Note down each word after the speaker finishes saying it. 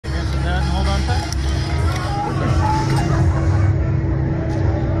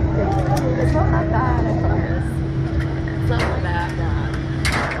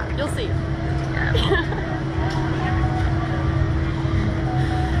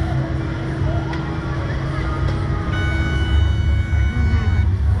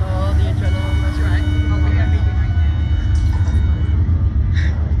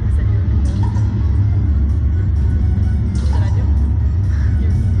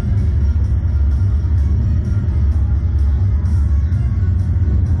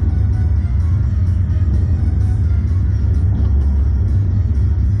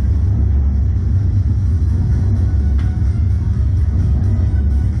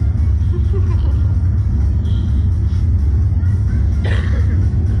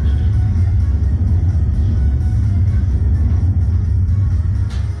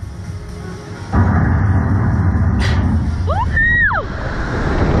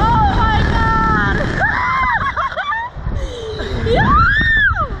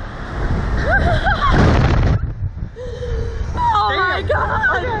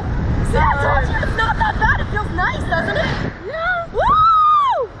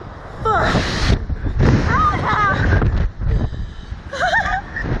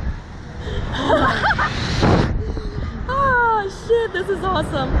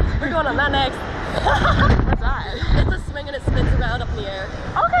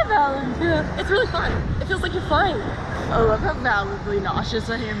challenge. Yeah. It's really fun. It feels like you're flying. Oh, I felt validly nauseous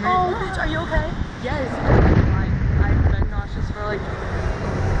I am right Oh, now. bitch, are you okay? Yes, I'm fine. I've been nauseous for like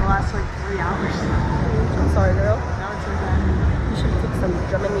the last like 3 hours. I'm sorry, girl. Now it's so bad. You should take some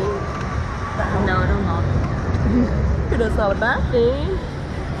Dramamine. No, I don't know. That's not a bad thing.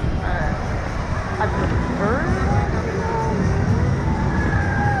 I prefer.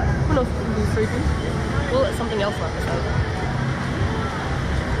 Who knows? Be sleeping. We'll let something else knock us out.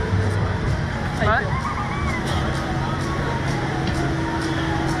 What?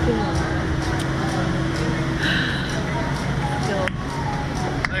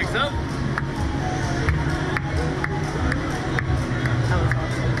 Legs up. That was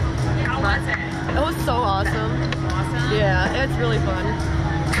awesome. How was it? It was so awesome. Awesome. Yeah, it's really fun.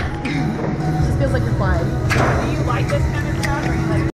 It just feels like you're flying. Do you like this kind of stuff, or you like